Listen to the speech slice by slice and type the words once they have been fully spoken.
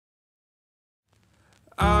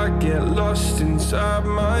I get lost inside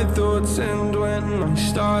my thoughts, and when I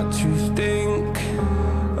start to think,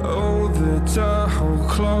 oh, the whole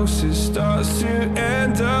closest starts to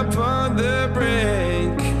end up on the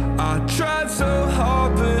brink. I tried so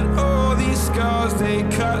hard, but all these scars, they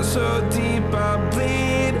cut so deep, I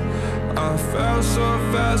bleed. I fell so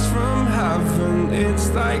fast from heaven,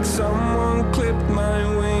 it's like someone clipped my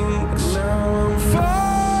wings. Now I'm falling,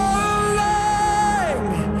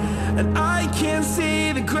 and I can't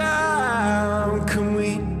see the ground. Can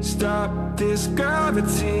we stop this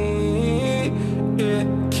gravity? It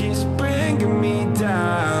keeps bringing me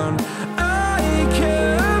down. I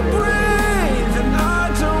can't breathe, and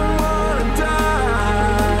I don't wanna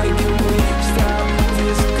die. Can we stop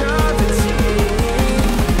this gravity?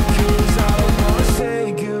 'Cause I wanna say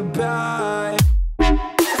goodbye.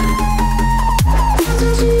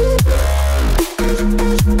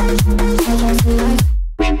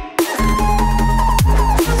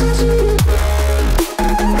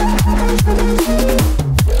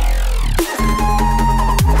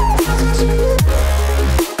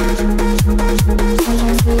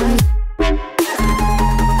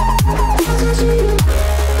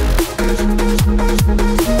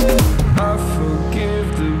 I forgive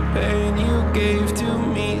the pain you gave to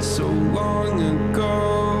me so long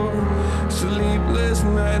ago. Sleepless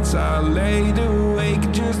nights I laid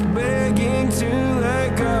awake just begging to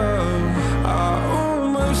let go. I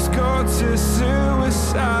almost got to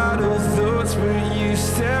suicidal thoughts, but you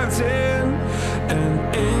stepped in. An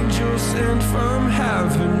angel sent from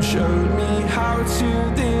heaven showed me how to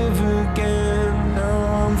live again. Now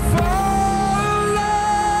I'm falling,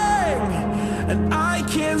 and I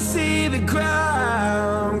can't see the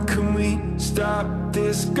ground. Can we stop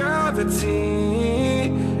this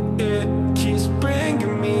gravity? It keeps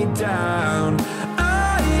bringing me down.